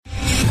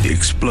The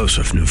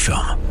explosive new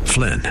film,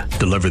 Flynn,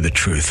 deliver the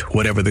truth,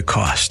 whatever the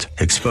cost,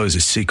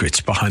 exposes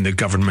secrets behind the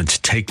government's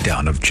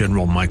takedown of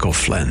General Michael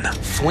Flynn.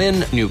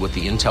 Flynn knew what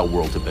the intel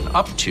world had been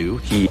up to.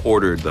 He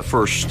ordered the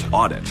first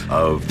audit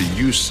of the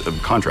use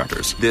of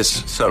contractors.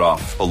 This set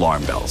off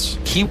alarm bells.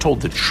 He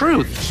told the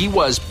truth. He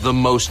was the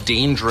most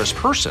dangerous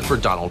person for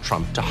Donald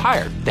Trump to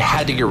hire. They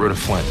had to get rid of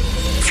Flynn.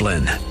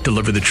 Flynn,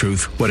 deliver the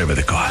truth, whatever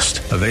the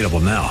cost. Available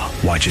now.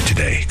 Watch it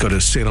today. Go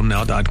to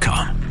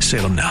salemnow.com.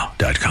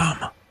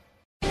 salemnow.com.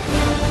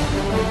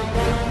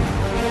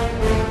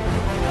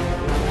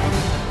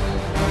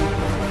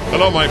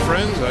 Hello, my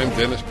friends. I'm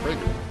Dennis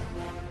Prager.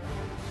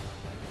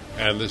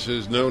 And this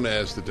is known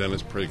as the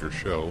Dennis Prager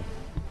Show.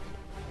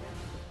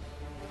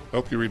 I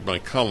hope you read my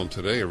column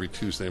today. Every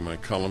Tuesday, my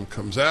column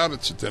comes out.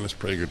 It's at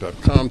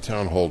DennisPrager.com,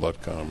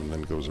 townhall.com, and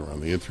then goes around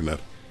the internet.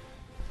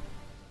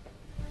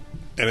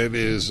 And it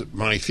is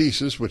my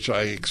thesis, which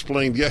I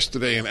explained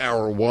yesterday in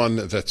hour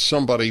one, that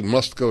somebody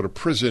must go to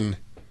prison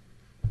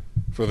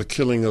for the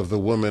killing of the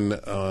woman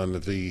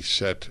on the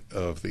set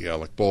of the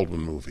Alec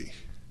Baldwin movie.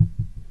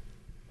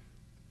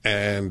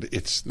 And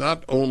it's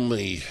not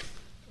only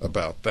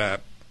about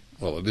that,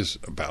 well, it is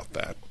about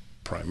that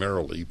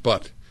primarily,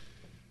 but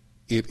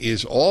it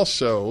is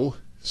also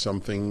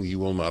something you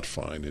will not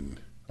find in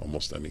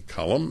almost any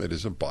column. It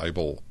is a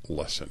Bible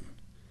lesson.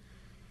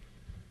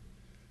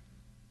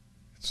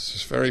 It's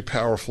just very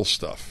powerful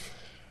stuff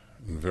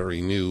and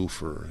very new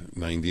for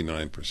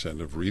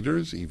 99% of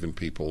readers, even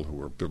people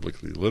who are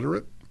biblically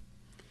literate.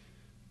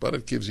 But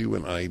it gives you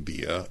an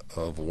idea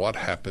of what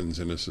happens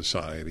in a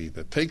society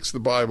that takes the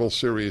Bible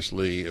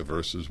seriously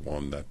versus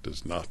one that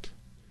does not.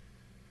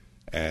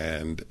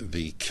 And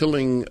the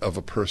killing of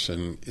a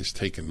person is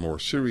taken more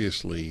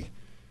seriously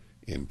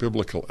in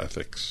biblical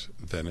ethics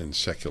than in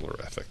secular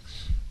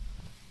ethics.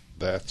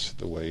 That's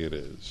the way it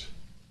is.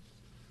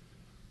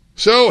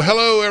 So,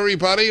 hello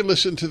everybody,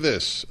 listen to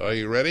this. Are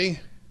you ready?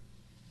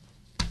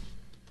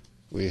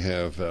 We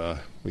have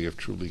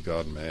truly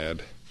gone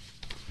mad.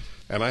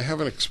 And I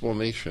have an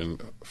explanation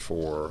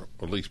for,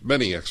 or at least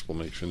many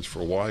explanations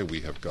for why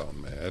we have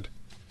gone mad.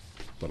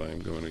 But I'm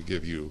going to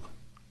give you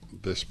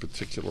this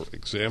particular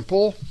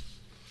example,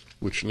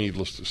 which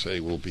needless to say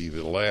will be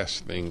the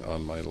last thing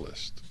on my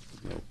list.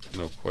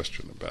 No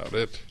question about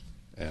it.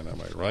 And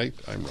am I right?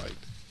 I'm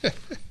right.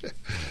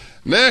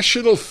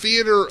 National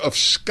Theatre of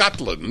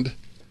Scotland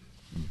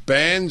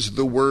bans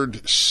the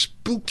word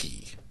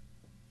spooky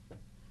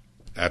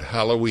at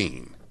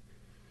Halloween,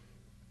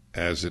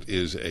 as it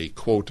is a,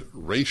 quote,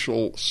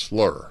 racial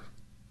slur.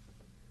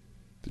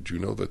 Did you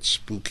know that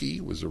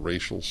spooky was a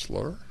racial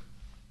slur?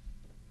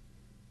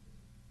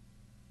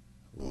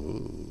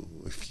 Oh,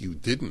 if you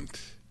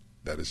didn't,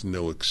 that is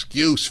no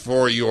excuse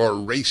for your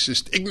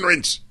racist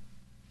ignorance.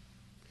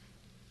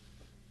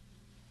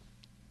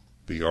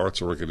 The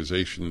arts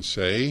organizations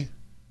say,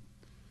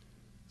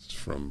 it's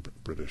from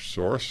British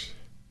source,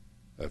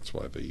 that's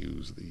why they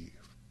use the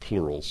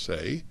plural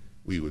say,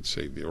 we would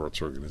say the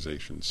arts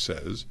organization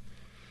says,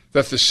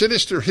 that the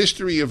sinister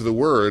history of the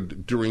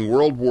word during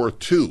World War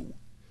II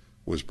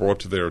was brought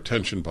to their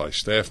attention by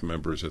staff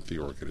members at the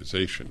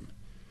organization.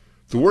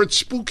 The word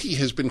spooky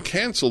has been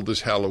cancelled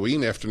this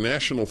Halloween after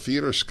National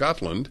Theatre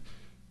Scotland,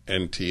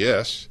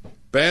 NTS,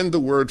 banned the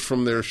word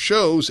from their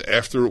shows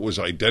after it was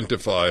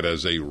identified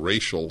as a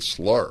racial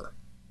slur.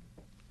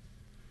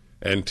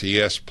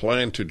 NTS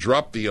planned to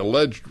drop the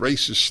alleged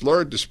racist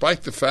slur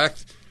despite the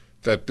fact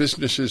that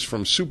businesses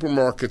from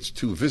supermarkets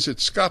to Visit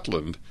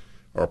Scotland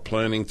are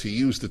planning to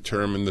use the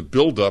term in the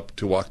build-up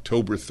to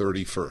October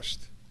 31st.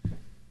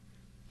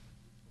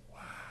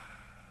 Wow.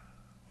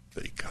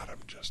 They got him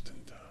just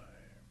in time.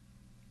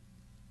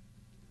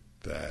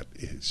 That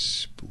is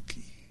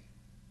spooky.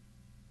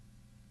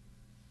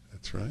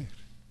 That's right.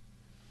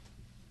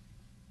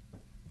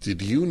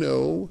 Did you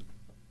know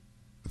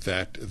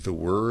that the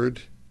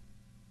word,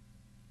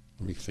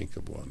 let me think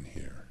of one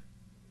here,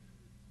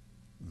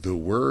 the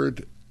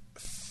word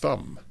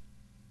thumb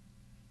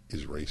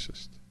is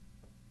racist?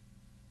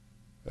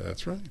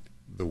 That's right,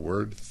 the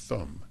word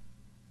thumb.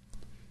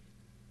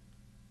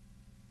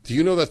 Do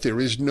you know that there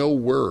is no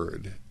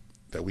word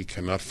that we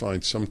cannot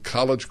find some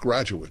college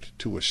graduate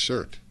to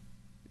assert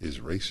is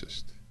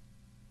racist?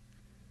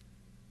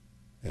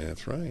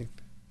 That's right.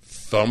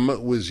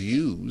 Thumb was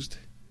used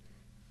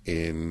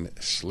in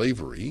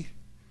slavery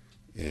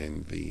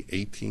in the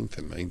 18th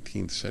and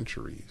 19th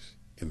centuries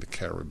in the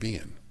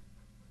Caribbean.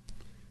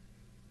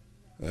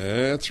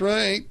 That's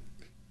right.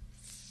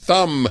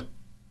 Thumb.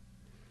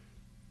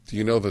 Do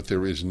you know that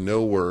there is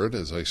no word,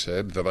 as I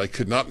said, that I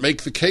could not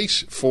make the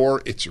case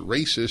for its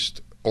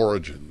racist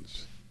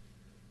origins?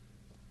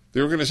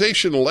 The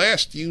organization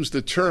last used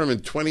the term in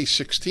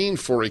 2016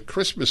 for a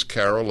Christmas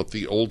carol at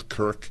the Old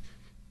Kirk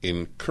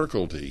in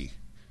Kirkcaldy,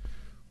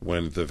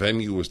 when the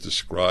venue was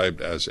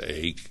described as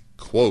a,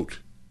 quote,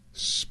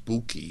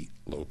 spooky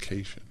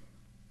location.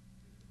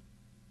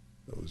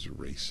 Those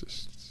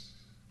racists.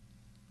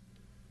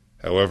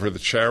 However, the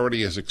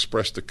charity has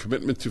expressed a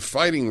commitment to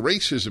fighting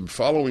racism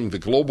following the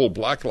global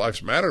Black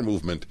Lives Matter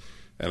movement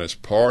And as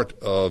part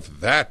of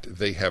that,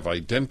 they have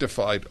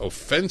identified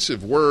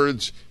offensive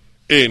words,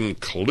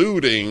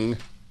 including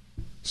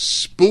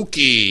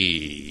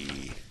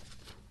spooky.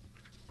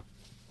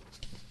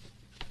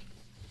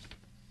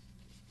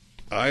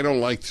 I don't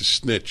like to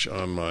snitch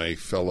on my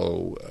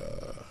fellow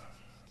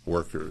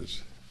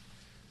workers,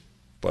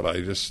 but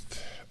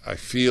I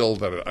feel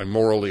that I'm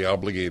morally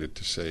obligated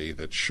to say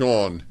that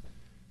Sean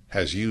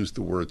has used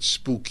the word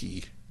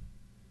spooky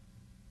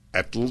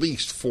at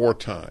least 4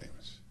 times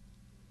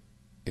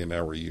in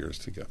our years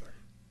together.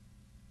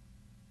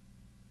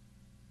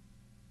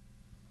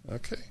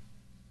 Okay.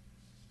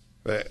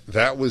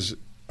 That was,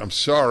 I'm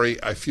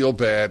sorry, I feel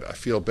bad. I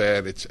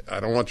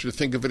don't want you to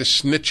think of it as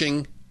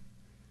snitching.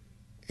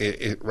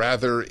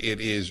 Rather,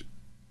 it is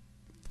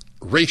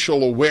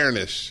racial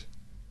awareness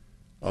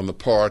on the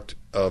part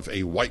of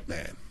a white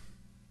man.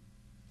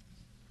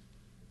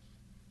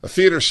 A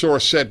theater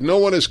source said, "No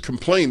one has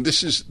complained."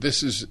 This is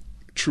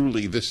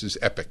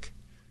epic.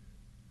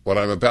 What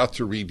I'm about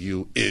to read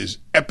you is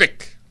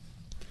epic.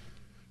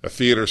 A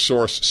theater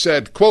source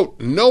said, quote,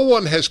 "No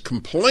one has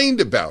complained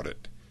about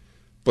it,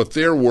 but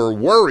there were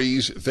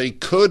worries they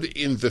could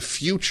in the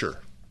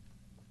future.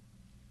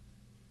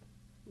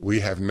 We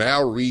have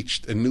now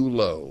reached a new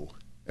low,"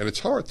 and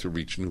it's hard to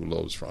reach new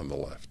lows from the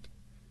left.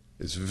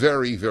 It's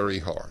very, very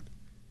hard.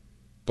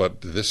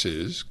 But this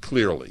is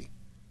clearly.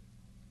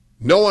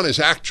 No one has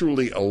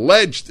actually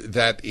alleged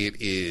that it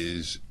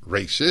is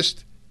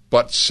racist,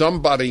 but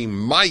somebody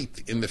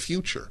might in the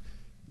future.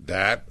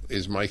 That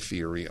is my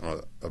theory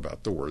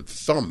about the word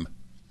thumb.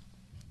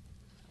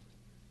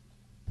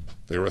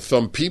 There are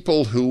thumb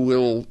people who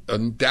will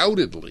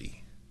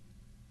undoubtedly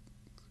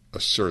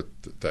assert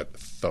that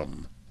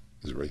thumb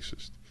is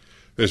racist.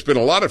 There's been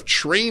a lot of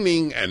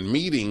training and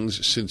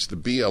meetings since the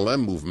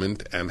BLM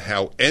movement and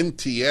how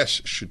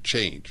NTS should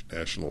change,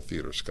 National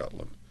Theatre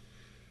Scotland.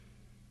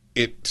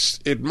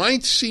 It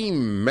might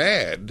seem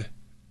mad,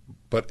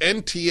 but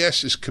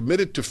NTS is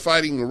committed to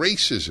fighting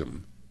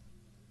racism.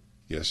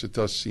 Yes, it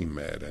does seem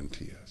mad,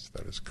 NTS.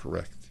 That is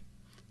correct.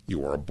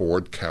 You are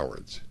bored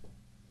cowards.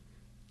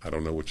 I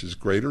don't know which is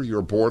greater,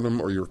 your boredom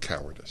or your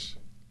cowardice.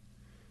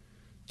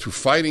 To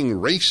fighting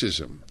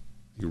racism.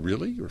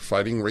 You're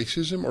fighting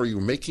racism, or are you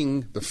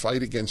making the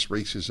fight against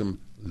racism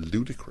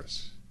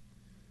ludicrous?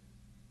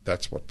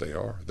 That's what they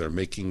are. They're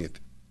making it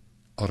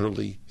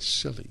utterly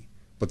silly.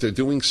 But they're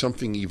doing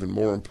something even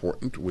more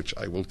important, which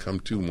I will come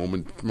to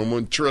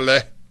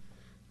momentarily.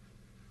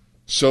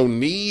 So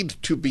need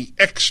to be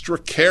extra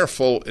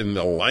careful in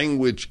the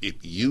language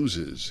it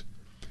uses.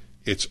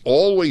 It's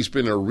always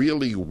been a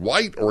really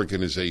white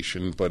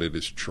organization, but it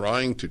is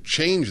trying to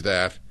change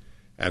that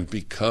and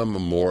become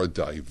more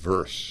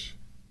diverse.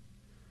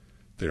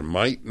 There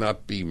might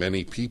not be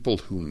many people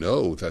who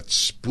know that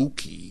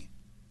spooky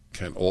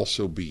can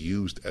also be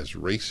used as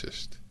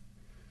racist.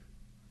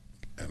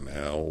 And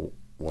now,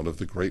 one of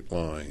the great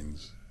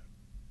lines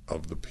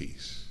of the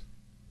piece.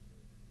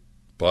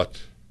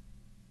 But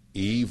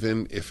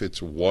even if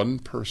it's one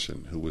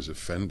person who is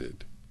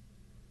offended,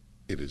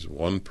 it is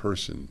one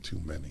person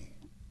too many.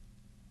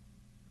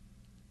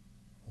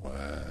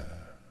 Wow.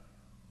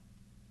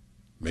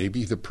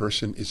 Maybe the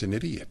person is an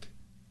idiot.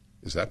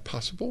 Is that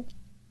possible?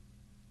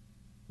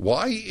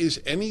 Why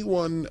is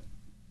anyone,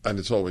 and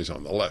it's always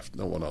on the left,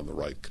 no one on the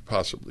right could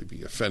possibly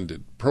be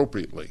offended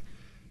appropriately,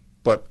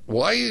 but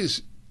why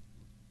is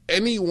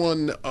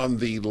anyone on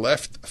the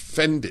left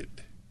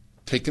offended,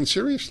 taken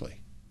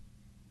seriously?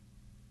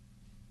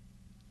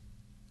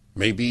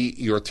 Maybe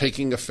your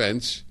taking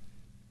offense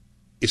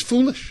is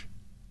foolish,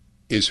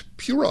 is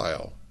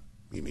puerile,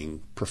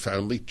 meaning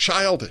profoundly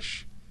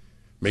childish.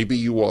 Maybe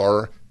you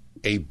are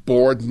a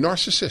bored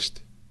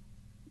narcissist.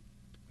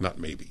 Not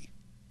maybe,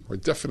 or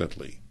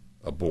definitely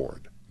a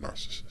bored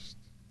narcissist.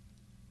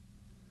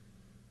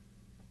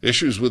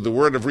 Issues with the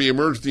word have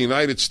reemerged in the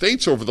United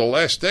States over the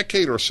last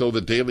decade or so,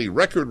 the Daily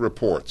Record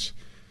reports.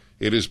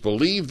 It is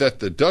believed that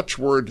the Dutch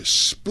word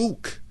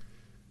spook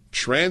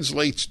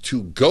translates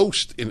to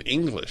ghost in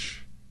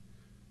English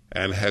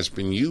and has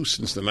been used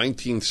since the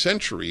 19th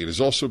century. It has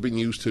also been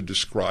used to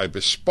describe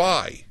a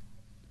spy.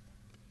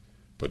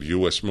 But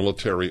U.S.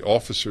 military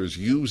officers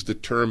used the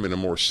term in a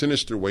more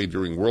sinister way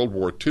during World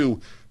War II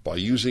by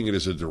using it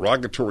as a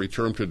derogatory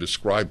term to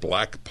describe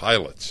black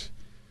pilots.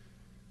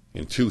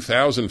 In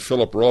 2000,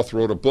 Philip Roth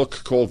wrote a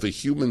book called The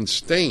Human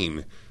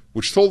Stain,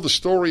 which told the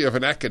story of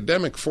an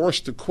academic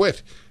forced to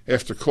quit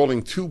after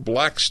calling 2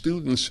 black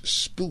students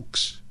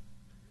spooks.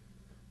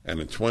 And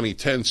in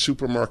 2010,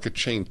 supermarket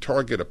chain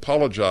Target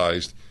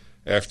apologized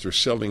after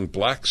selling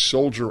black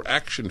soldier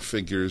action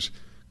figures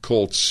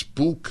called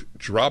spook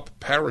drop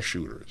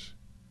parachuters.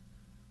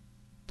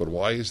 But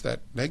why is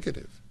that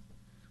negative?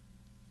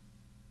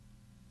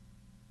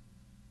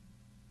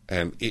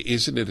 And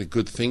isn't it a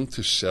good thing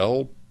to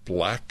sell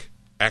black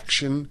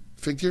action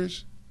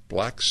figures?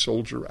 Black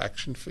soldier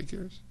action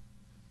figures?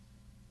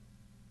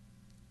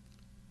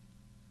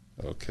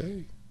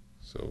 Okay,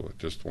 so I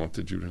just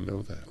wanted you to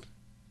know that.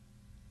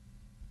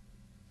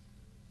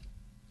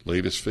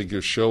 Latest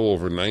figures show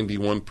over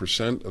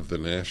 91% of the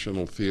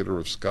National Theatre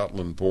of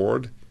Scotland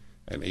board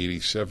and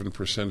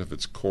 87% of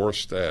its core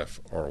staff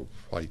are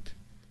white.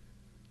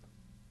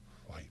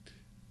 White.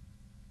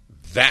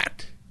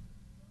 That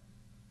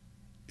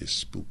is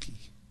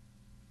spooky.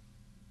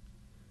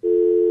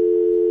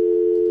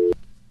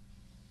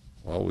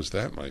 What was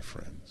that, my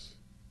friends?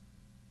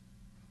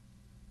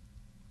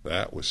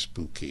 That was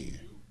spooky.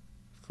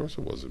 Of course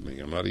it wasn't me.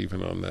 I'm not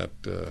even on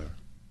that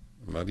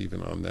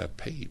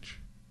page.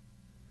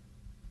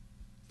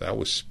 That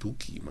was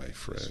spooky, my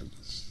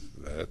friends.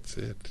 That's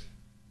it.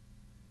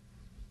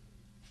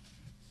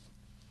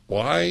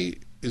 Why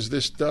is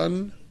this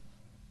done?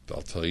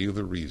 I'll tell you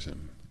the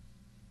reason.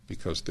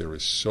 Because there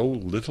is so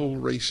little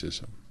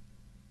racism,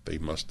 they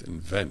must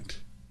invent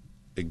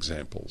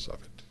examples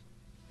of it.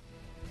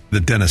 The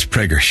Dennis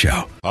Prager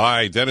Show.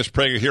 Hi, Dennis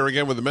Prager here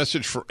again with a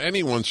message for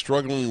anyone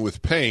struggling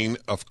with pain.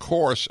 Of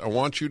course, I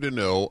want you to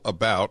know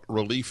about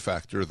Relief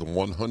Factor, the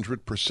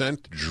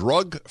 100%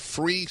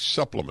 drug-free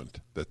supplement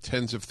that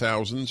tens of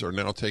thousands are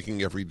now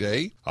taking every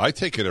day. I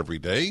take it every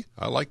day.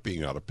 I like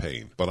being out of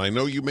pain. But I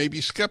know you may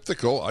be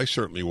skeptical. I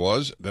certainly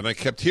was. Then I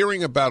kept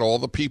hearing about all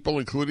the people,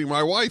 including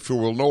my wife, who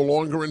were no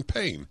longer in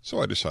pain.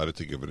 So I decided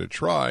to give it a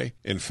try.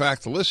 In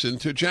fact, listen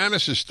to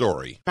Janice's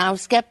story. I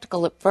was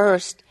skeptical at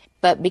first.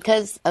 But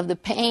because of the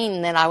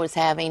pain that I was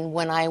having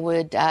when I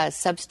would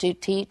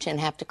substitute teach and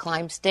have to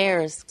climb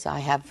stairs, so I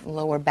have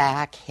lower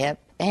back, hip,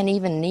 and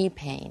even knee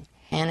pain.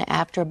 And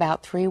after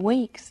about 3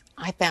 weeks,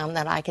 I found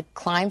that I could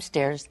climb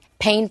stairs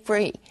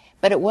pain-free.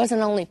 But it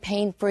wasn't only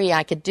pain-free,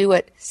 I could do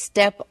it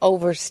step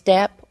over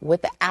step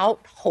without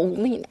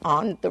holding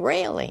on the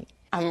railing.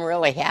 I'm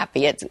really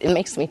happy. It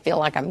makes me feel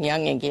like I'm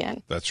young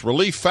again. That's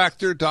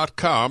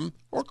ReliefFactor.com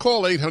or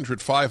call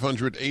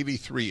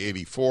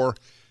 800-500-8384.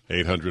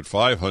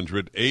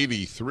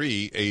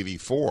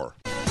 800-500-8384.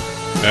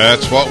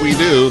 That's what we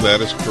do.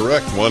 That is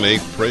correct.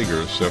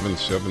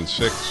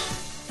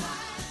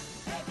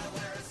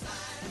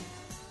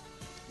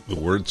 1-8-PRAGER-776. The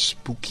word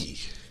spooky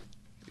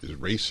is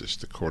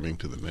racist, according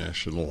to the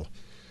National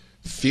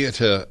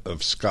Theatre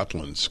of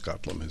Scotland.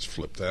 Scotland has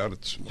flipped out.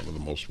 It's one of the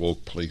most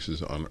woke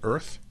places on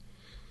earth.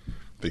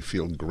 They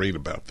feel great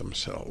about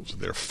themselves.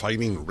 They're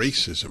fighting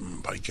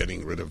racism by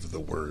getting rid of the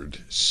word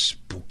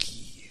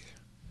spooky.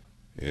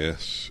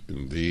 Yes,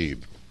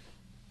 indeed.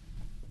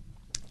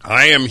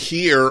 I am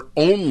here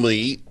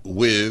only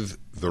with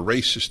the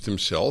racist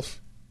himself,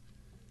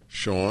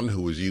 Sean,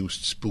 who has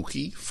used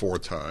spooky 4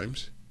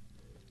 times.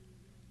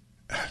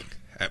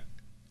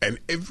 And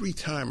every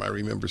time I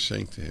remember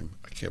saying to him,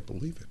 I can't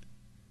believe it.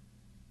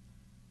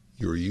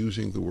 You're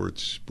using the word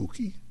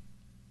spooky?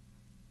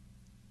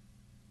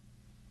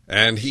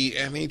 And he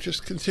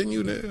just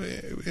continued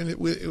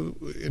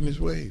in his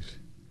ways.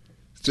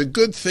 It's a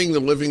good thing the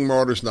living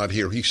martyr's not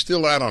here. He's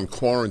still out on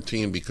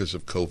quarantine because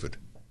of COVID.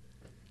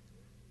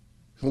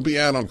 He'll be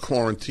out on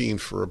quarantine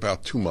for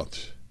about 2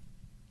 months.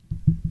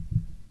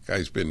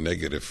 Guy's been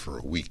negative for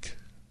a week.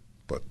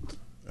 But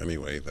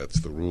anyway, that's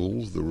the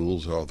rules. The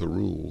rules are the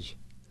rules.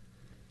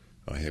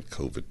 I had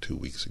COVID 2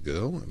 weeks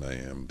ago, and I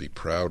am the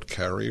proud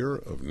carrier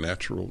of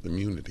natural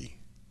immunity.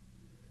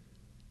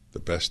 The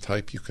best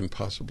type you can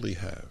possibly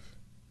have.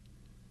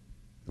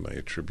 And I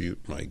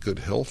attribute my good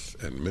health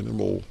and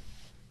minimal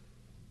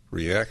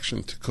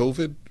reaction to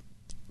COVID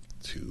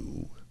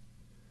to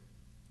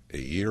a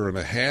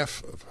 1.5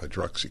 years of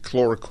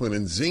hydroxychloroquine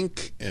and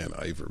zinc and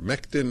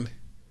ivermectin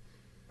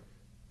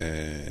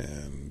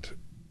and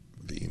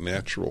the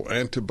natural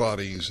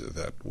antibodies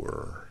that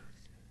were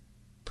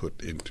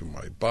put into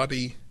my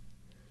body.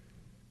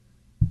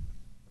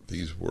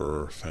 These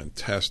were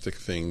fantastic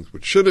things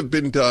which should have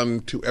been done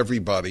to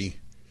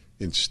everybody.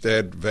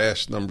 Instead,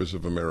 vast numbers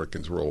of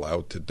Americans were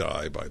allowed to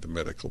die by the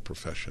medical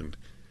profession,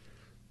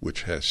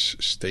 which has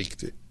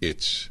staked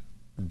its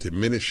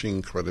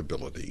diminishing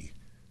credibility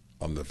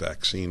on the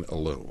vaccine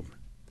alone.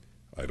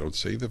 I don't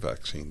say the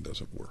vaccine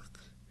doesn't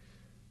work.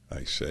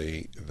 I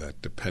say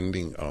that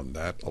depending on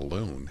that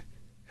alone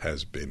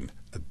has been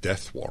a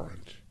death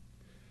warrant.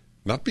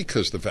 Not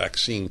because the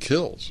vaccine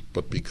kills,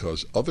 but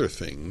because other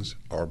things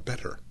are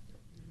better,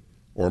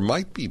 or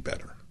might be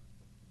better,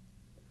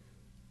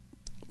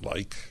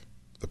 like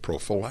the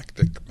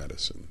prophylactic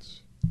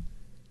medicines.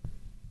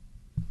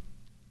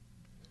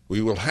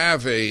 We will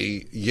have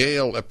a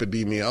Yale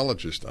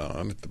epidemiologist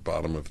on at the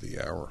bottom of the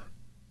hour.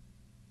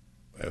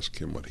 Ask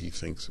him what he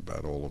thinks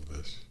about all of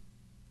this.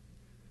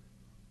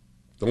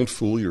 Don't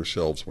fool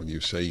yourselves when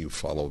you say you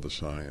follow the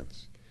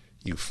science.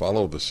 You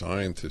follow the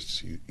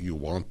scientists you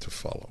want to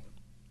follow.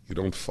 You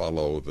don't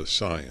follow the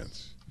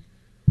science.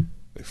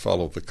 They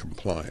follow the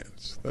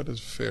compliance. That is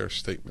a fair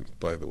statement,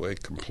 by the way.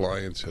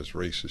 Compliance has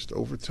racist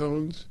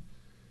overtones.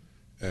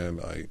 And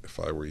if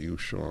I were you,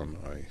 Sean,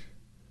 I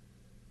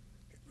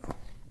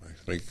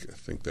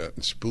think that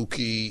and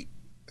spooky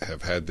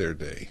have had their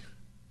day.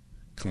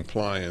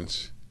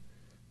 Compliance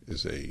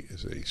is a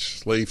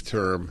slave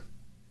term,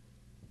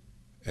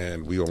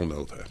 and we all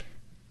know that.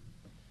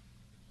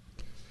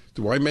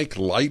 Do I make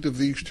light of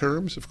these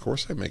terms? Of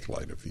course I make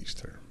light of these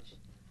terms.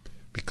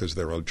 because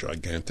they're a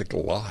gigantic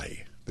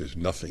lie. There's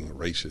nothing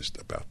racist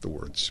about the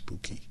word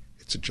spooky.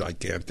 It's a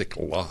gigantic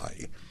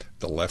lie.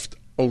 The left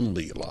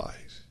only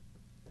lies.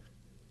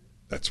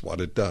 That's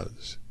what it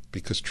does,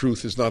 because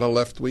truth is not a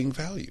left-wing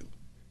value.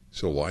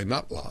 So why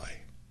not lie?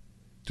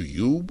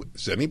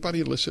 Does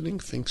anybody listening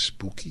think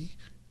spooky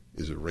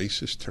is a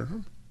racist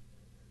term?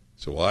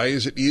 So why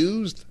is it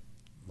used?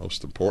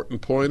 Most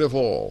important point of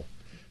all,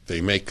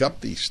 they make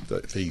up these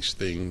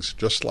things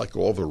just like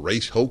all the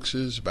race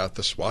hoaxes about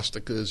the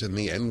swastikas and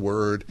the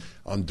N-word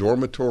on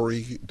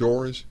dormitory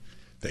doors.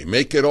 They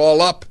make it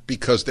all up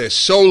because there's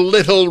so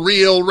little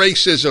real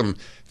racism.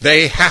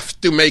 They have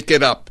to make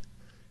it up.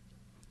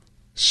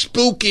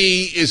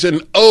 Spooky is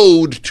an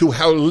ode to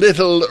how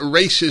little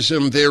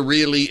racism there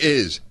really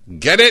is.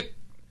 Get it?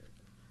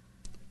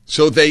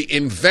 So they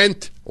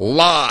invent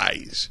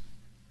lies.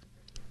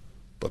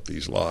 But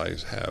these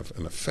lies have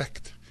an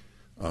effect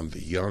on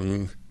the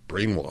young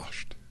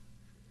brainwashed,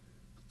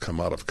 come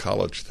out of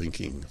college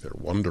thinking they're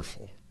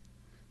wonderful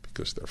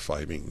because they're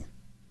fighting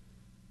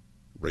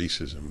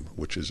racism,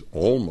 which is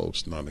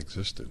almost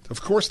non-existent.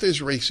 Of course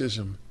there's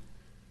racism.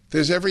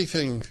 There's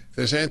everything.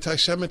 There's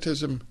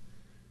anti-Semitism.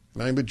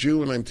 And I'm a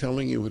Jew, and I'm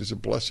telling you it is a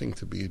blessing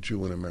to be a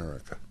Jew in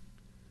America,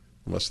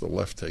 unless the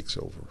left takes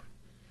over,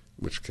 in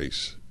which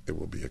case it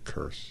will be a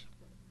curse.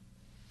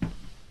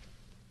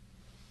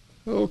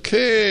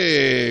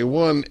 Okay,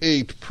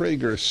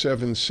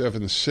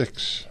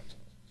 1-8-Prager-776.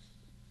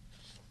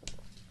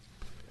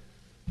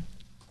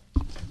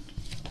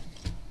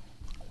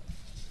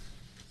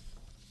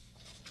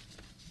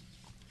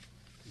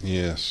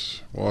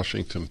 Yes,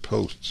 Washington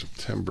Post,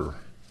 September,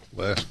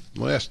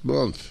 last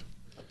month.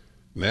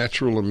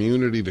 Natural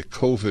immunity to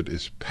COVID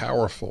is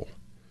powerful.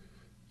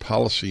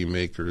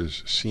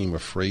 Policymakers seem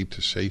afraid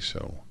to say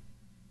so.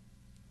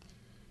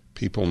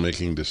 People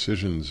making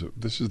decisions.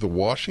 This is the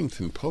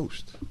Washington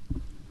Post,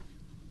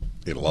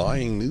 a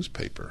lying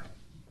newspaper.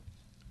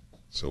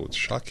 So it's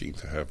shocking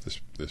to have this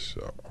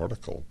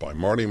article by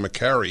Marty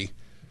Makary,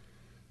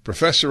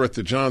 professor at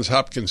the Johns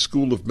Hopkins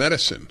School of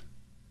Medicine,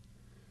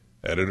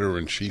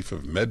 editor-in-chief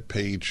of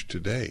MedPage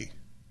Today.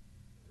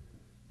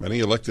 Many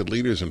elected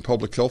leaders and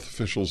public health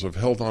officials have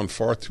held on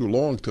far too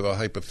long to the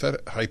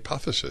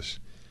hypothesis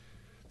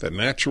that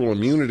natural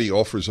immunity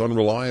offers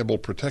unreliable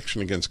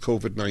protection against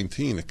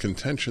COVID-19, a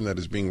contention that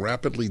is being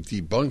rapidly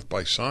debunked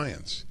by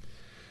science.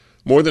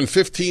 More than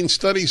 15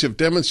 studies have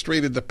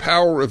demonstrated the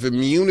power of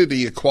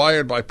immunity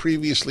acquired by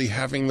previously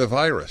having the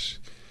virus.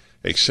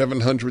 A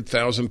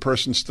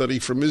 700,000-person study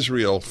from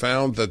Israel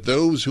found that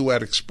those who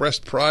had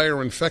experienced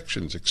prior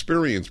infections,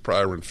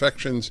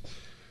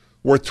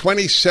 were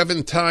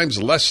 27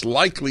 times less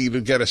likely to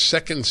get a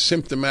second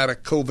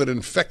symptomatic COVID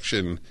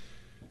infection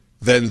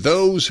than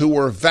those who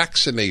were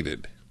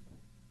vaccinated.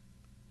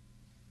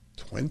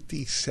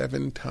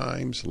 27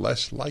 times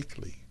less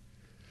likely.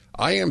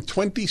 I am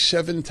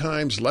 27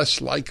 times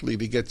less likely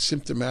to get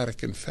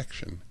symptomatic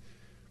infection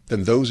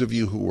than those of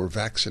you who were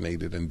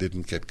vaccinated and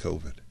didn't get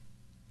COVID.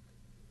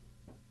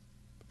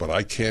 But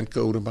I can't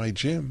go to my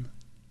gym.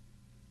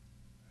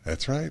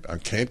 That's right, I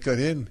can't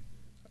get in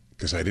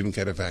because I didn't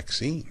get a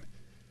vaccine.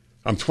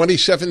 I'm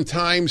 27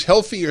 times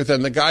healthier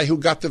than the guy who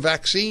got the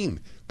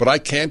vaccine, but I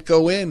can't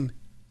go in.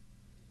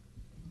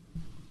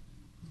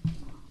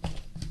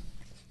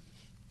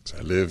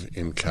 I live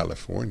in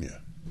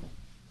California.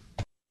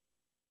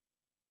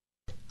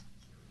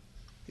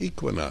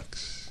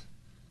 Equinox.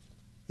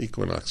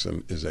 Equinox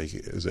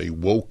is a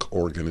woke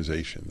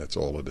organization. That's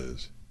all it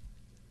is.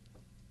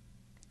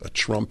 A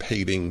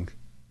Trump-hating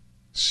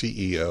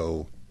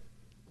CEO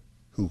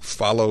who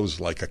follows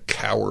like a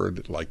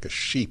coward, like a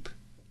sheep,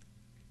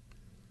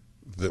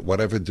 that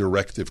whatever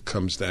directive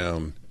comes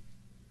down,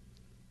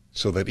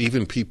 so that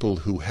even people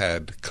who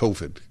had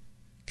COVID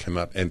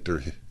cannot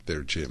enter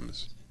their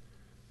gyms.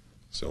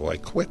 So I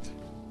quit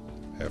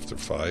after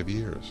 5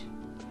 years.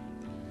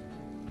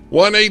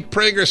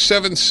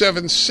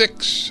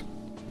 1-8-Prager-776.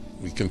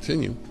 We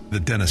continue. The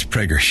Dennis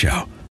Prager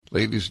Show.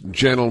 Ladies and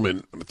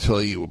gentlemen, I'm going to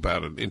tell you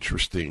about an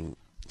interesting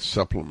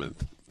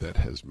supplement that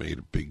has made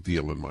a big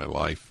deal in my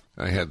life.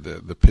 I had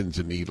the pins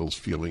and needles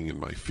feeling in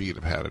my feet.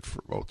 I've had it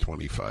for about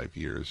 25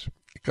 years.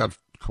 It got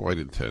quite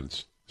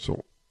intense.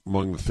 So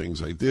among the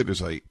things I did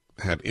is I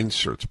had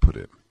inserts put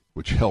in,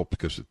 which helped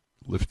because it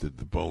lifted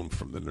the bone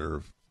from the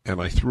nerve.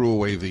 And I threw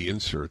away the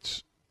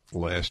inserts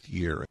last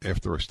year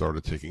after I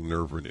started taking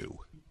Nerve Renew.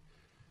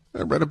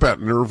 I read about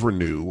Nerve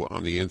Renew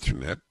on the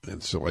internet,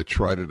 and so I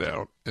tried it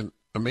out. And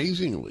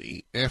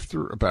amazingly,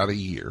 after about a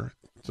year,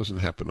 it doesn't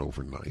happen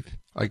overnight,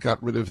 I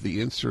got rid of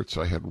the inserts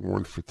I had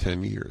worn for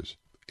 10 years.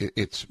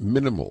 It's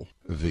minimal,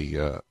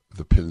 the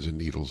pins and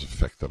needles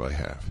effect that I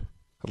have.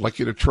 I'd like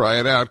you to try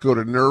it out. Go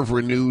to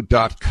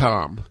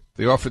NerveRenew.com.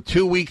 They offer a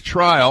 2-week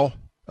trial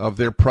of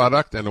their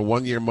product and a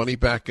 1-year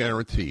money-back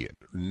guarantee.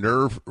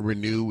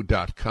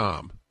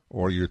 NerveRenew.com,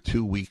 or your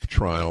 2-week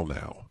trial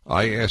now.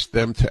 I asked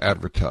them to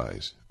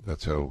advertise.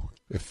 That's how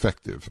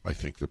effective I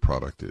think the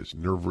product is.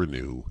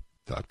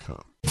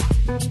 NerveRenew.com.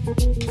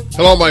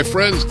 Hello, my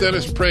friends.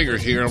 Dennis Prager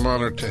here. I'm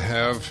honored to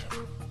have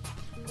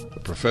a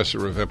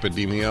professor of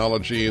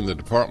epidemiology in the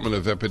Department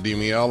of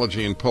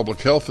Epidemiology and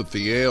Public Health at the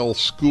Yale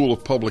School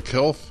of Public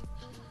Health,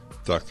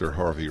 Dr.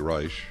 Harvey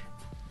Risch.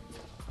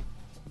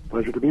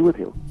 Pleasure to be with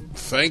you.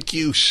 Thank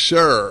you,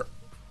 sir.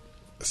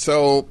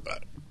 So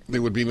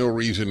there would be no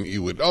reason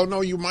you would. Oh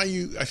no,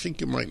 I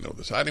think you might know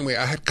this. Anyway,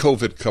 I had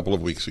COVID a couple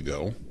of weeks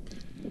ago,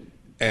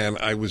 and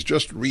I was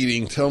just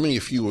reading. Tell me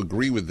if you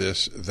agree with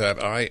this.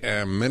 That I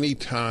am many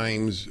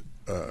times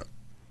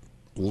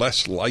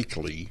less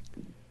likely,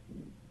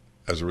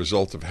 as a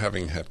result of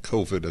having had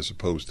COVID as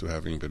opposed to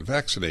having been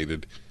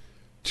vaccinated,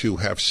 to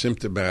have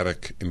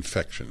symptomatic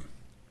infection.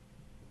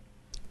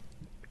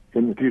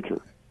 In the future?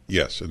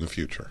 Yes, in the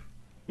future.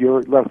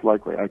 You're less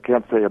likely. I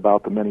can't say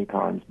about the many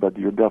times, but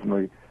you're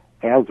definitely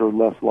as or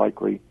less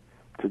likely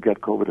to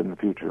get COVID in the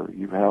future.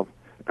 You have,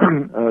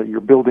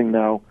 you're building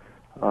now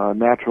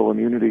natural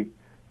immunity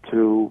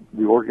to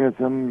the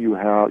organism. You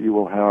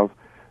will have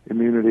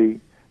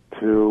immunity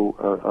to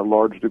a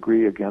large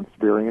degree against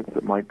variants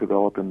that might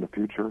develop in the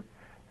future,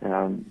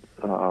 and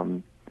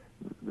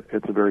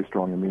it's a very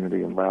strong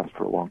immunity and lasts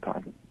for a long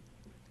time.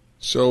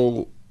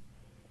 So,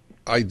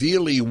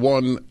 ideally,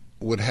 one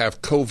would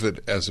have COVID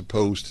as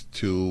opposed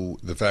to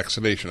the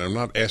vaccination. I'm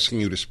not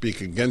asking you to speak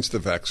against the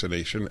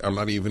vaccination. I'm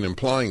not even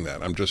implying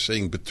that. I'm just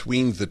saying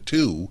between the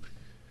two,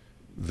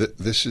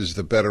 this is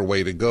the better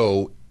way to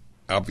go,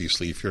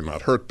 obviously, if you're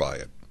not hurt by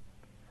it.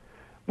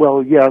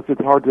 Well, yes,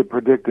 it's hard to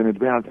predict in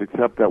advance,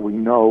 except that we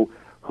know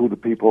who the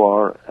people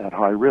are at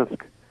high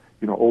risk.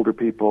 You know, older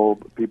people,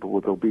 people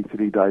with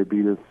obesity,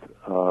 diabetes,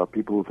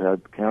 people who've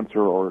had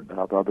cancer or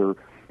have other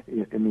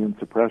immune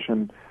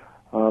suppression.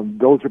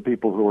 Those are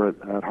people who are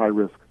at high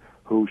risk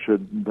who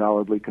should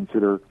validly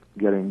consider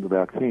getting the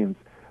vaccines.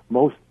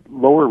 Most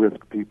lower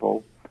risk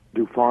people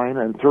do fine,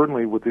 and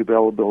certainly with the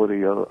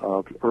availability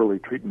of early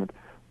treatment,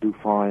 do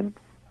fine,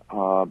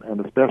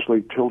 and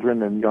especially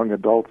children and young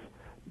adults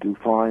do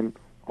fine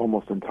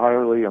almost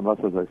entirely, unless,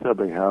 as I said,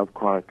 they have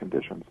chronic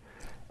conditions.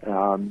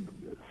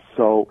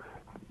 So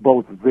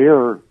both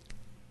their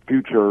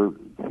future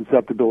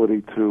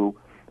susceptibility to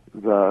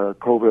the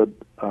COVID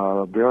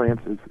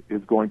variants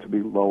is going to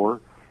be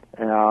lower,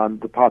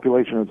 and the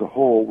population as a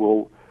whole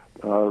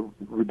will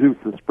reduce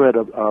the spread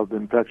of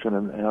infection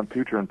and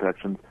future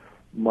infections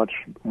much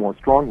more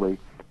strongly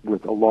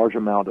with a large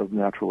amount of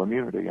natural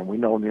immunity. And we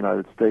know in the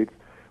United States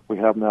we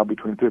have now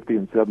between 50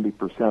 and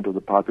 70% of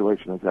the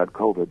population has had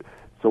COVID.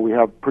 So we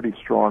have pretty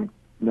strong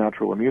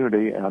natural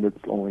immunity, and it's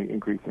only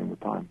increasing with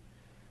time.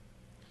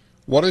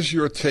 What is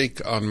your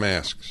take on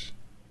masks?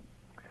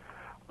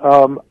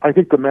 I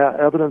think the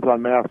evidence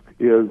on masks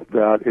is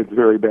that it's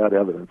very bad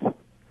evidence.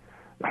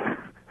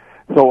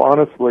 So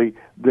honestly,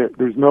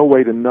 there's no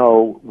way to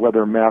know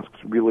whether masks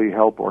really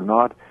help or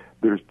not.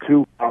 There's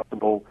two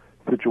possible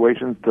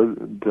situations.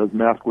 Does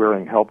mask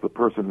wearing help the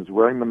person who's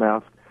wearing the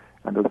mask,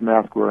 and does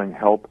mask wearing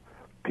help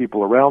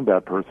people around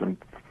that person,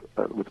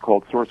 what's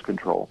called source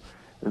control?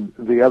 And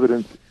the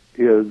evidence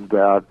is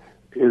that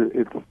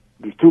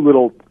there's too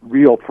little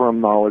real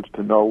firm knowledge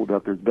to know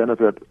that there's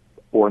benefit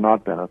or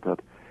not benefit.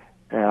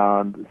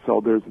 And so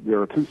there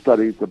are two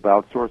studies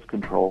about source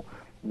control,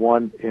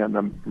 one in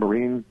the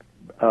Marine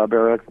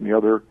barracks and the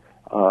other,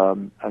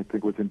 I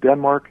think, was in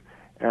Denmark,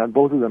 and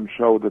both of them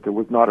showed that there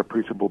was not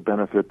appreciable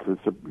benefit to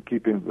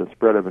keeping the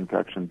spread of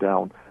infection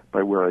down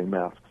by wearing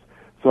masks.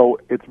 So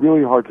it's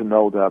really hard to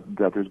know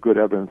that there's good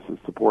evidence to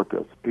support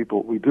this.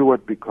 We do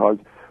it because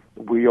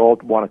we all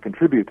want to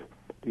contribute,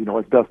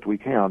 as best we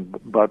can,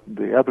 but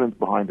the evidence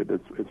behind it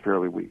is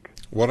fairly weak.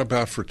 What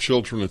about for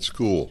children at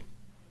school?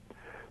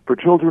 For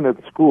children at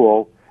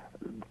school,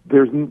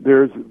 there's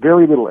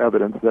very little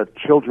evidence that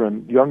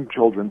young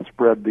children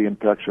spread the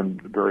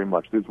infection very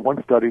much. There's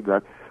one study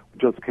that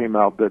just came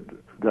out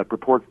that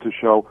purports to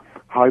show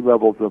high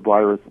levels of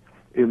virus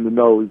in the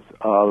nose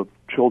of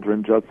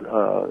children,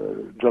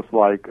 just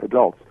like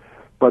adults.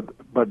 But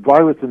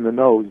virus in the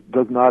nose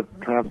does not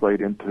translate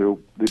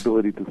into the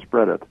ability to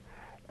spread it,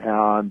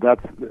 and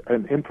that's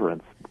an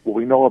inference. What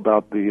we know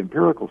about the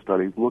empirical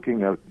studies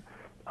looking at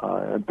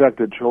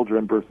infected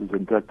children versus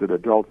infected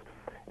adults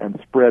and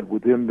spread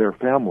within their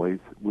families,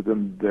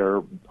 within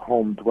their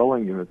home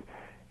dwelling units,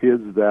 is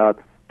that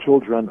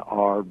children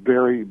are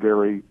very,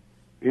 very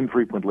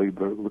infrequently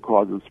the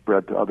cause of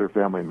spread to other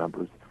family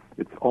members.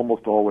 It's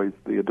almost always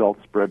the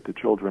adults spread to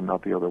children,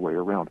 not the other way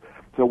around.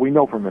 So we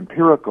know from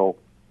empirical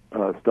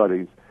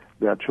studies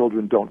that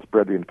children don't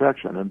spread the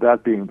infection, and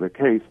that being the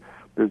case,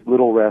 there's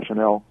little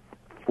rationale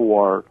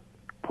for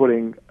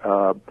putting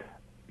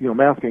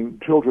masking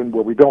children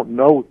where we don't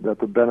know that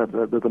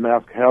the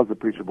mask has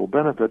appreciable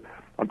benefit,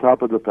 on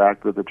top of the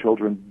fact that the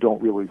children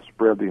don't really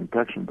spread the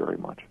infection very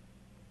much.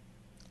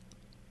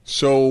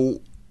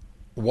 So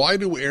why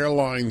do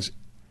airlines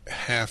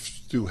have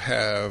to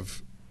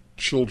have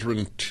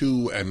children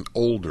 2 and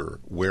older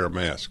wear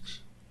masks?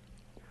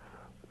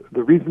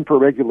 The reason for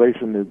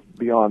regulation is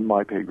beyond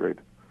my pay grade.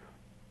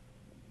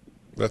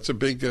 That's a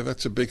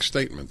big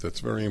statement. That's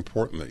very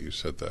important that you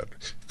said that,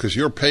 because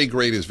your pay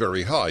grade is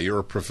very high. You're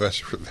a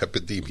professor of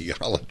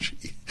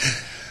epidemiology.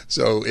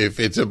 So if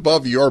it's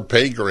above your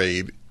pay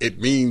grade, It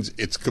means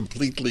it's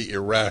completely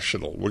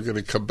irrational. We're going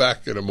to come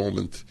back in a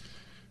moment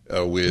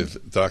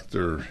with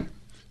Dr.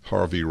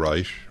 Harvey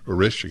Risch.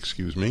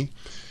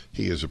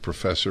 He is a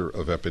professor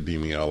of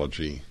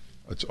epidemiology.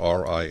 It's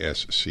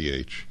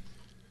RISCH,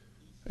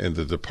 in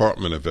the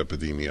Department of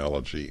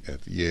Epidemiology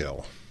at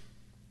Yale.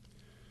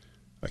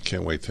 I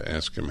can't wait to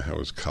ask him how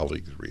his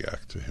colleagues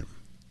react to him.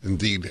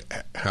 Indeed,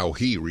 how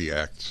he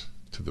reacts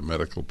to the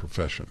medical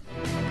profession.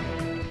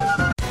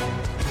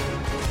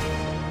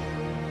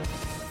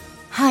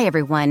 Hi,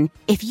 everyone.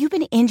 If you've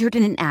been injured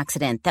in an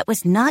accident that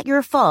was not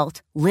your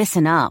fault,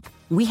 listen up.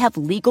 We have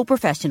legal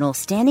professionals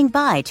standing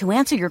by to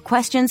answer your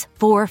questions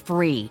for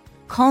free.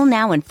 Call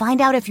now and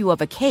find out if you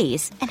have a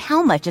case and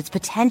how much it's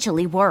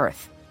potentially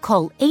worth.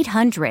 Call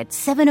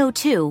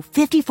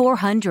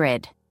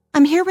 800-702-5400.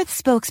 I'm here with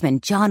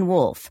spokesman John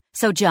Wolf.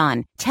 So,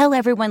 John, tell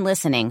everyone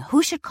listening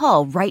who should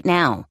call right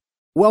now.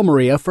 Well,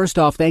 Maria, first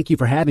off, thank you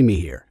for having me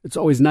here. It's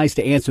always nice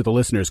to answer the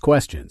listeners'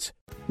 questions.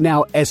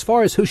 Now, as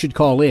far as who should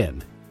call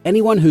in,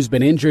 anyone who's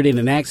been injured in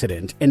an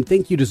accident and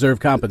think you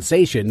deserve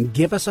compensation,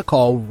 give us a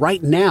call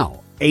right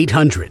now.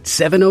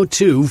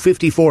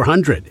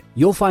 800-702-5400.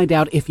 You'll find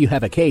out if you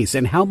have a case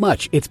and how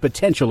much it's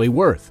potentially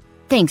worth.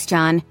 Thanks,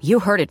 John. You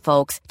heard it,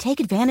 folks.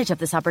 Take advantage of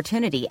this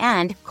opportunity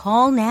and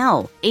call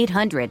now.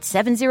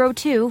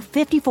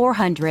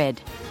 800-702-5400.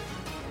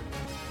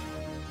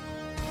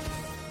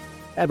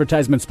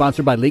 Advertisement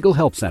sponsored by Legal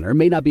Help Center.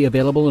 May not be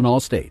available in all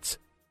states.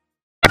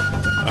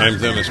 I'm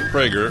Dennis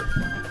Prager,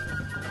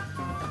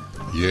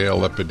 Yale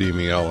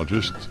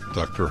epidemiologist.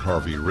 Dr.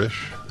 Harvey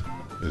Risch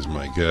is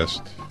my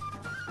guest.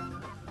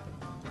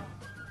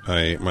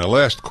 My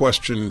last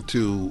question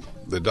to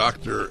the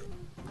doctor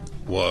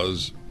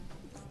was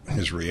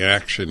his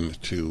reaction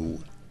to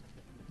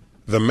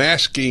the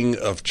masking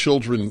of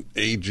children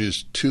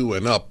ages 2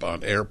 and up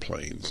on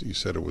airplanes. He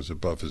said it was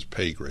above his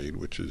pay grade,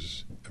 which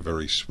is a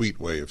very sweet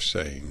way of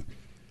saying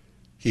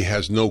he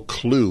has no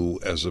clue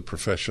as a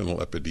professional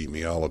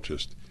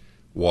epidemiologist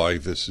why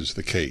this is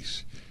the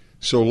case.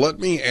 So let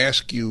me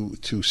ask you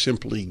to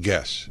simply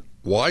guess.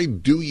 Why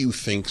do you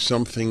think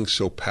something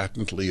so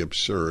patently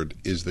absurd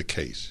is the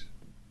case?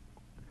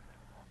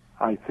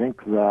 I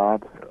think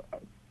that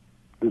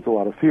there's a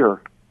lot of fear.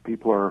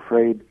 People are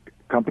afraid.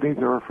 Companies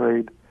are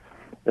afraid.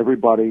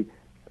 Everybody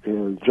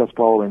is just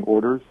following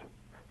orders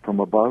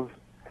from above,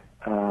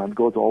 and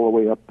goes all the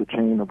way up the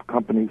chain of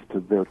companies to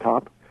their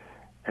top.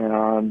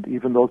 And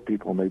even those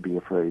people may be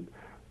afraid.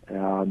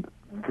 And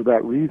for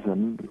that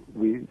reason,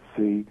 we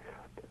see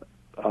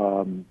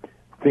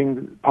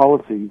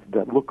policies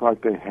that look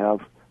like they have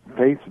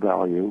face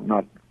value,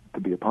 not to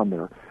be a pun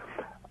there,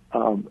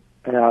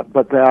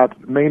 but that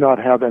may not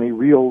have any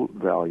real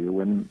value,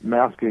 and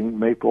masking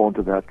may fall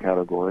into that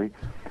category.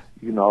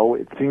 You know,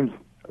 it seems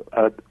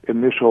at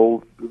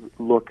initial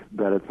look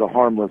that it's a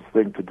harmless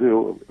thing to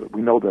do.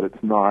 We know that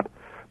it's not,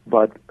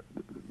 but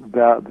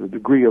that the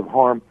degree of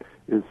harm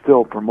is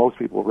still, for most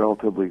people,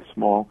 relatively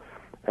small.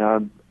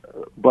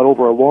 But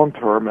over a long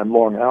term and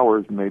long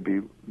hours,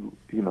 maybe,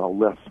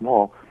 less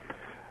small.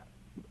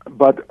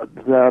 But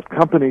that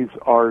companies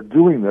are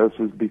doing this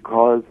is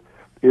because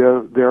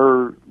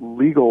their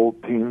legal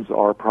teams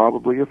are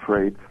probably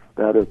afraid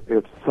that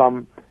if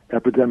some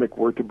epidemic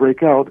were to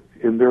break out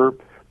in their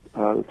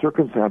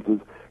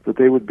circumstances, that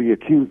they would be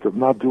accused of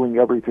not doing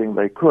everything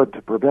they could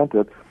to prevent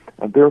it,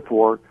 and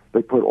therefore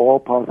they put all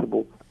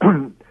possible,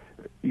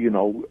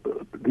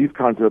 these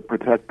kinds of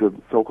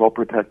so-called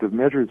protective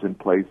measures in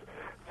place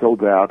so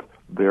that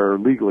they're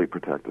legally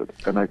protected.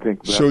 And I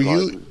think that's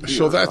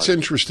that's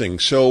interesting.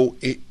 So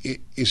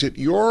is it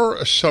your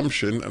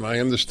assumption, and I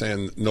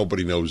understand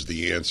nobody knows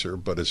the answer,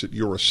 but is it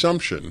your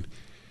assumption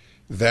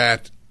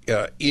that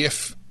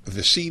if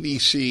the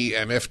CDC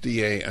and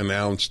FDA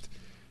announced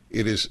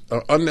it is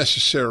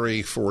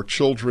unnecessary for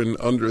children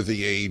under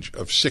the age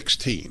of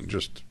 16,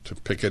 just to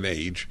pick an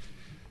age,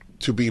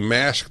 to be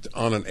masked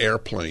on an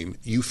airplane,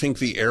 you think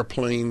the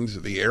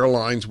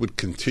airlines would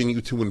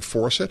continue to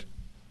enforce it?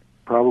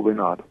 Probably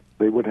not.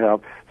 They would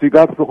have. See,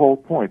 that's the whole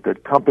point,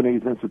 that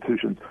companies,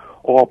 institutions,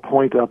 all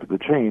point up the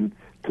chain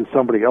to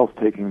somebody else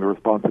taking the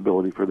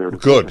responsibility for their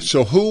decision. Good.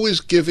 So who is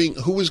giving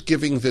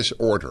this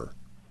order?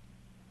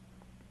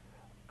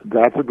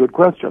 That's a good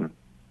question.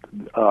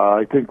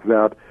 I think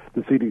that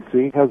the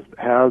CDC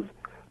has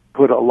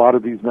put a lot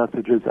of these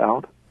messages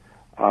out,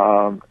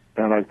 and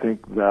I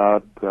think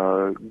that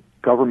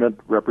government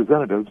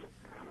representatives,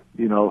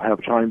 have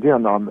chimed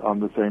in on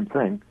the same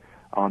thing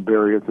on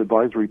various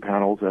advisory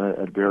panels,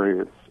 and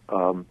various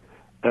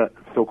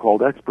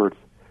so-called experts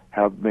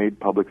have made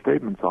public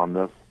statements on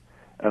this,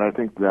 and I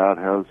think that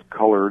has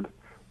colored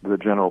the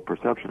general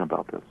perception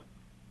about this.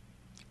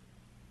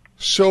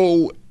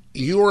 So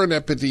you're an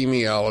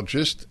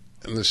epidemiologist,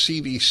 and the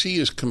CDC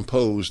is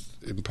composed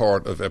in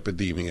part of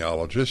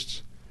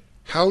epidemiologists.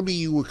 How do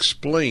you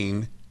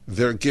explain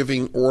they're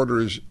giving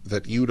orders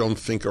that you don't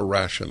think are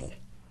rational?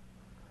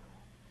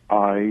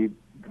 I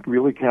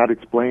really can't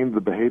explain the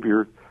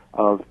behavior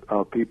of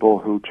people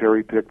who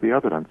cherry-pick the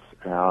evidence.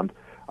 And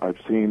I've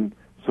seen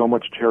so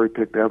much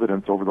cherry-picked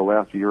evidence over the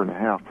last year and a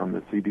half from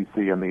the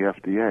CDC and the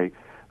FDA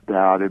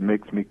that it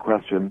makes me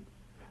question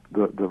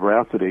the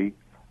veracity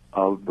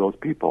of those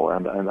people.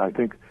 And I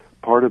think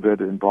part of it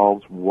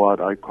involves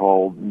what I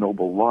call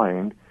noble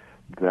lying,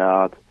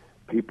 that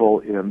people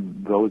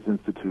in those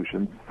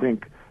institutions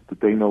think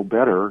that they know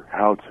better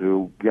how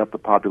to get the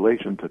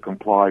population to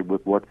comply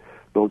with what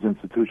those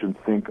institutions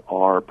think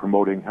are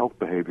promoting health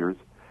behaviors.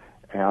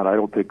 And I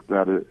don't think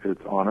that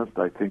it's honest.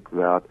 I think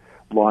that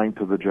lying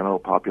to the general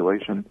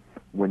population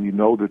when you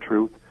know the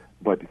truth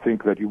but you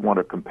think that you want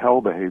to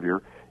compel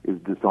behavior is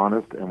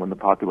dishonest, and when the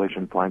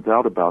population finds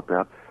out about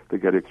that, they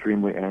get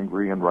extremely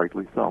angry, and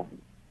rightly so.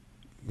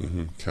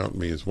 Mm-hmm. Count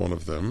me as one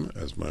of them,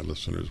 as my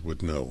listeners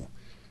would know.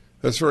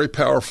 That's very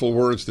powerful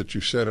words that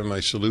you said, and I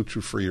salute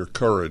you for your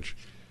courage.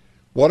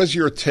 What is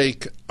your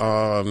take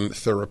on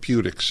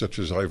therapeutics such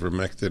as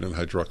ivermectin and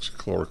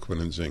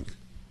hydroxychloroquine and zinc?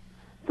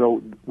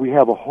 So we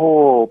have a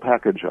whole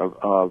package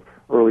of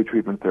early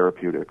treatment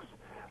therapeutics.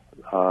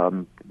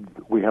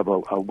 We have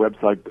a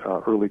website,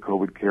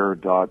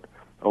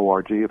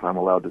 earlycovidcare.org, if I'm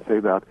allowed to say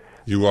that.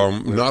 You are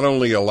not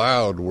only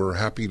allowed, we're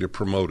happy to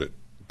promote it.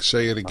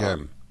 Say it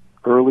again.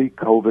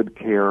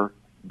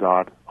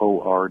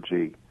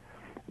 Earlycovidcare.org.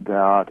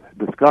 That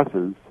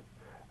discusses,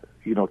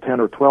 10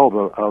 or 12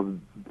 of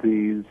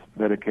these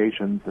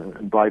medications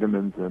and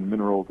vitamins and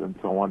minerals and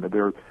so on.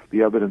 There's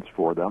the evidence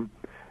for them,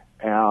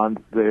 and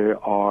they're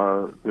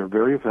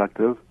very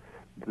effective.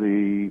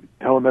 The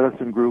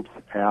telemedicine groups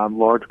and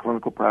large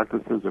clinical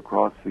practices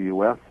across the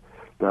U.S.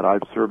 that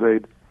I've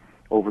surveyed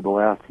over the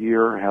last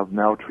year have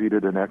now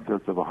treated in excess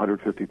of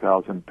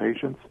 150,000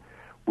 patients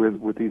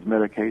with these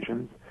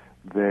medications.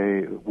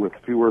 With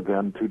fewer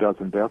than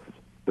 24 deaths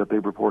that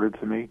they've reported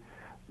to me.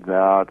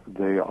 That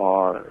these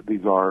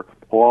are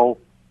all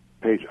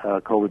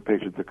COVID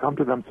patients that come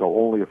to them, so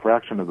only a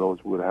fraction of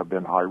those would have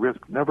been high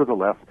risk.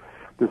 Nevertheless,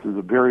 this is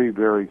a very,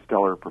 very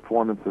stellar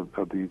performance of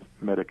these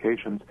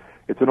medications.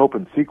 It's an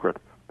open secret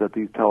that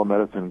these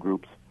telemedicine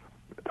groups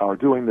are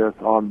doing this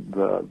on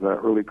the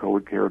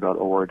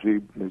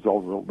earlycovidcare.org. There's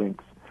also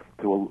links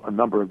to a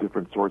number of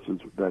different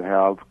sources that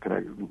have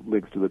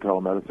links to the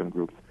telemedicine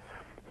groups,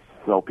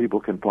 so people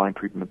can find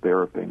treatment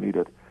there if they need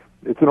it.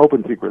 It's an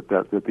open secret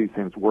that these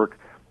things work,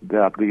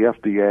 that the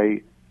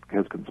FDA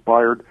has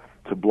conspired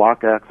to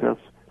block access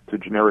to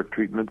generic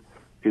treatment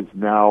is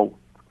now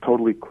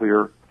totally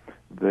clear.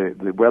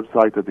 The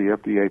website that the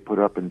FDA put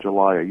up in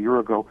July a year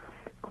ago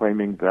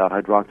claiming that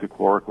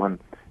hydroxychloroquine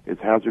is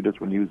hazardous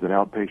when used in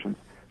outpatients,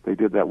 they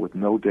did that with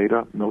no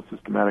data, no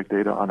systematic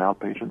data on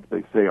outpatients.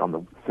 They say on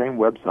the same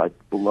website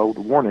below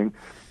the warning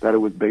that it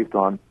was based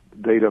on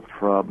data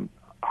from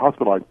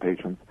hospitalized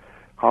patients.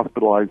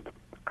 Hospitalized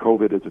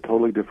COVID is a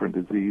totally different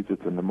disease.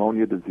 It's a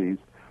pneumonia disease,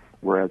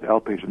 whereas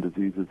outpatient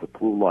disease is a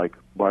flu-like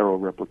viral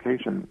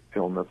replication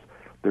illness.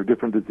 They're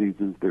different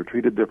diseases. They're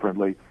treated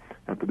differently.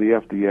 And for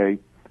the FDA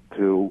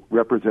to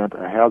represent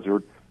a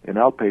hazard in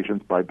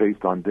outpatients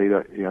based on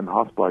data in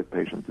hospitalized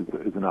patients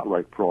is an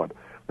outright fraud.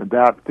 And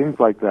things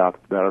like that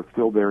are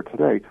still there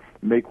today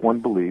make one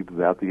believe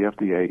that the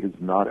FDA is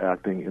not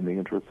acting in the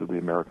interests of the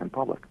American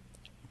public.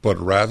 But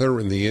rather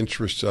in the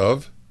interests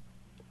of?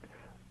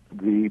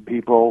 The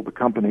people, the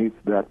companies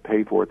that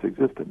pay for its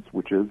existence,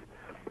 which is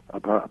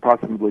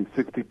approximately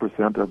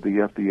 60% of the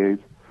FDA's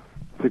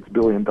 $6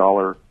 billion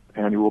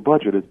annual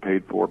budget is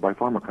paid for by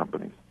pharma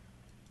companies.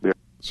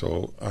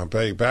 So I'll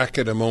be back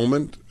in a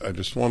moment. I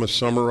just want to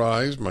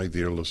summarize, my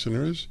dear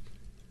listeners.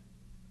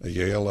 A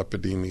Yale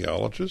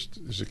epidemiologist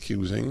is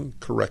accusing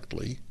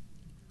correctly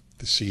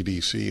the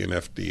CDC and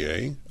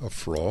FDA of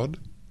fraud,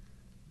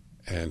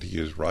 and he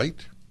is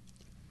right.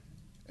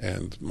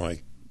 And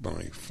my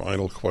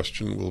final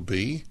question will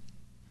be,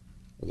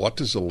 what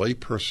does a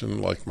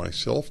layperson like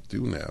myself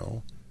do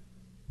now,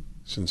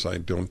 since I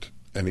don't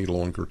any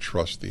longer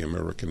trust the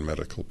American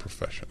medical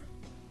profession?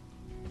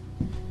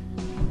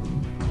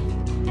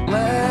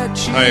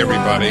 Hi,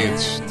 everybody.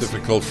 It's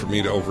difficult for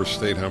me to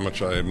overstate how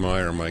much I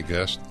admire my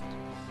guest,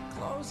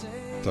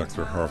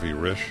 Dr. Harvey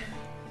Risch,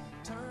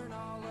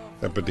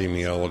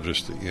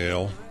 epidemiologist at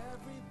Yale.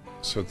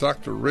 So,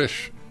 Dr.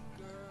 Risch,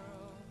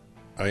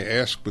 I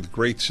ask with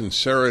great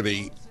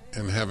sincerity,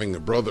 and having a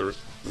brother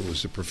who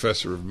was a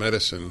professor of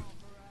medicine,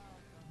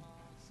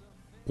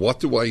 what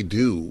do I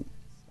do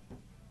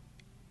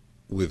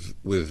with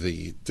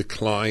the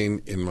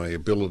decline in my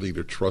ability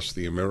to trust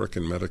the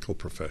American medical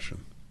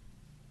profession?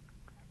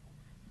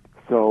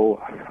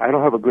 So I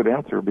don't have a good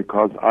answer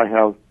because I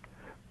have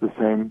the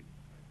same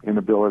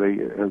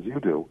inability as you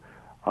do.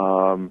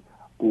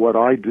 What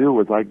I do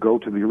is I go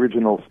to the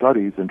original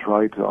studies and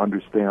try to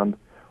understand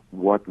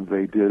what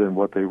they did and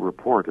what they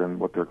report and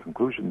what their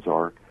conclusions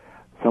are.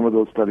 Some of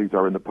those studies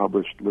are in the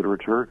published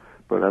literature,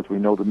 but as we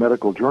know, the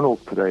medical journals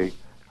today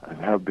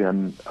have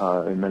been,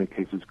 in many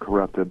cases,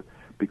 corrupted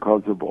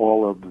because of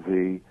all of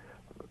the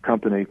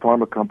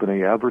pharma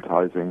company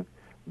advertising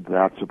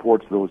that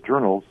supports those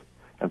journals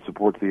and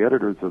supports the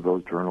editors of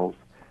those journals.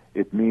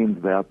 It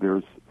means that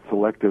there's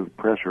selective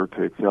pressure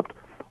to accept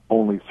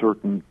only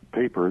certain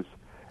papers,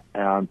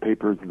 and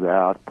papers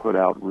that put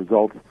out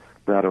results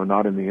that are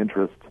not in the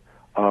interest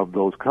of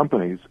those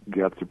companies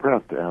get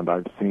suppressed. And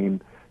I've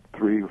seen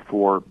 3 or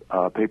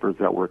 4 papers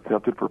that were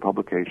accepted for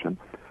publication,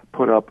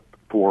 put up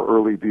for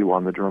early view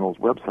on the journal's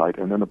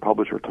website, and then the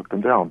publisher took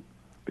them down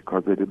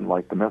because they didn't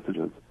like the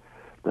messages.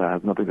 That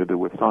has nothing to do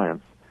with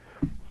science.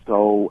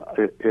 So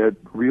it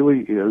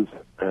really is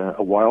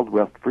a Wild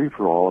West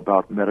free-for-all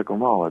about medical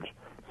knowledge.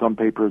 Some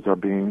papers are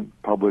being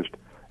published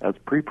as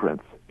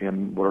preprints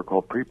in what are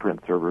called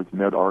preprint servers,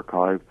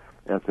 medRxiv,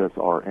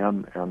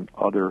 SSRM, and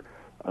other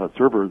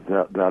servers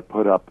that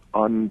put up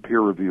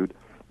unpeer-reviewed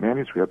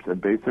manuscripts,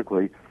 and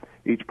basically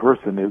each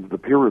person is the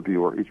peer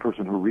reviewer. Each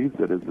person who reads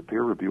it is the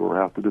peer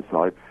reviewer, has to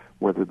decide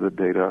whether the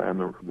data and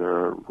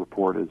the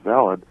report is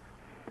valid.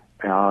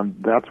 And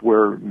that's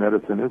where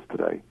medicine is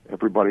today.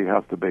 Everybody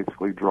has to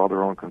basically draw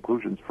their own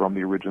conclusions from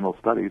the original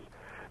studies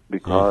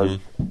because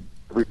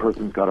every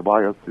person's got a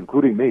bias,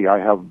 including me. I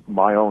have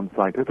my own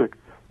scientific,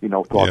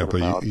 thoughts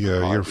about.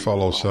 You're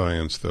follow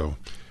science, though.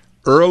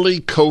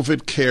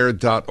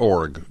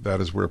 EarlyCovidCare.org. That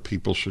is where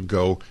people should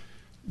go.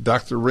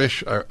 Dr.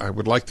 Risch, I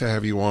would like to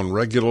have you on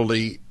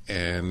regularly,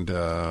 and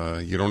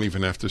you don't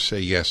even have to say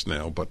yes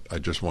now, but I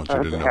just want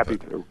you to know happy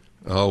that. To.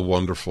 Oh,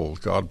 wonderful.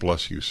 God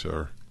bless you,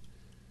 sir.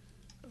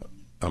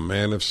 A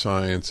man of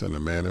science and a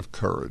man of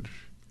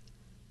courage.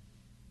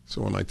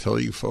 So when I tell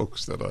you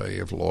folks that I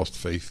have lost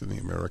faith in the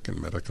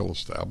American medical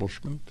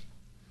establishment,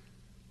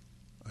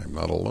 I'm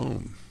not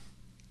alone.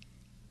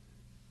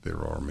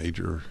 There are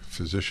major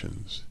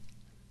physicians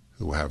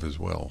who have as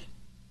well.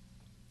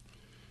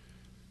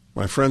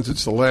 My friends,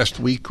 it's the last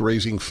week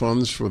raising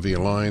funds for the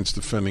Alliance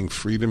Defending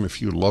Freedom. If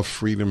you love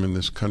freedom in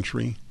this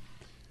country,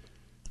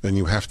 then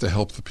you have to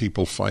help the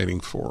people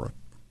fighting for it.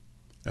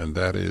 And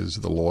that is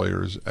the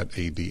lawyers at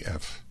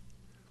ADF,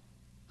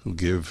 who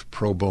give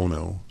pro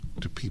bono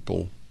to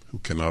people who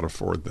cannot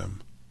afford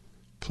them.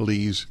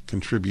 Please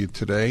contribute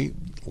today,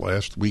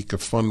 last week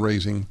of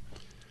fundraising.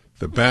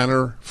 The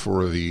banner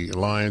for the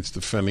Alliance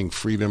Defending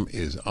Freedom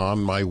is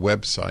on my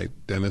website,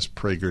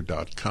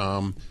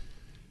 DennisPrager.com.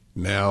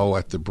 Now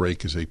at the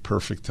break is a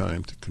perfect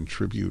time to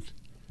contribute.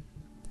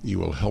 You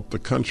will help the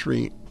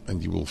country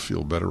and you will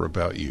feel better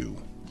about you.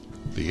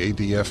 The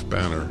ADF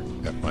banner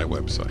at my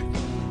website.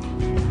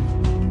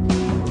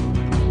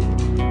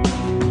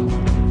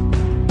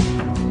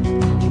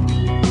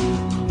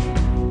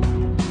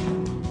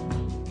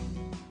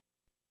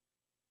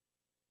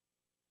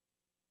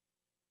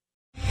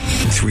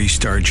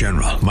 Three-star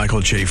General Michael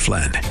J.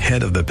 Flynn,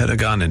 head of the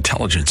Pentagon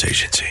Intelligence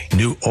Agency,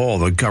 knew all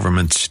the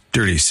government's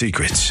dirty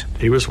secrets.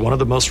 He was one of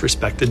the most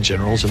respected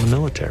generals in the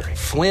military.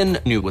 Flynn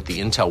knew what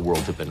the intel world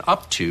had been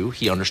up to.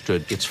 He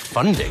understood its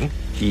funding.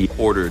 He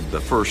ordered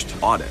the first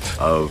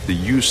audit of the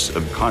use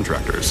of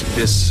contractors.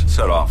 This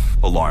set off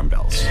alarm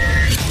bells.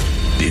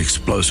 The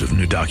explosive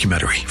new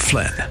documentary,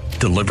 Flynn,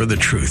 Deliver the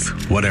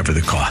Truth, Whatever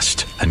the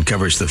Cost,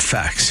 uncovers the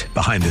facts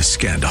behind this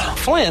scandal.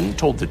 Flynn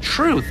told the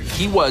truth.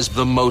 He was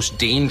the most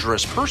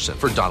dangerous person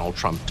for Donald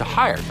Trump to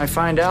hire. I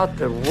find out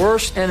the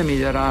worst enemy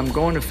that I'm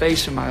going to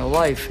face in my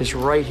life is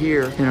right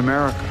here in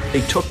America.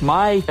 They took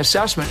my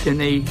assessment and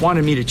they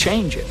wanted me to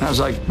change it. And I was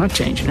like, I'm not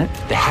changing it.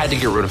 They had to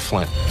get rid of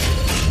Flynn.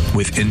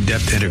 With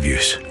in-depth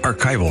interviews,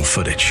 archival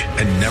footage,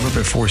 and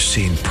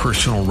never-before-seen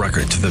personal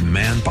records of the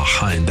man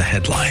behind the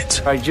headlines.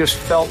 I just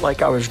felt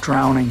like I was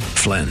drowning.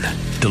 Flynn,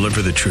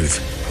 Deliver the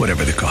Truth,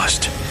 Whatever the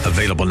Cost.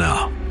 Available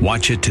now.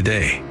 Watch it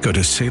today. Go to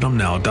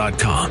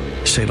salemnow.com.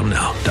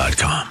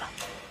 salemnow.com.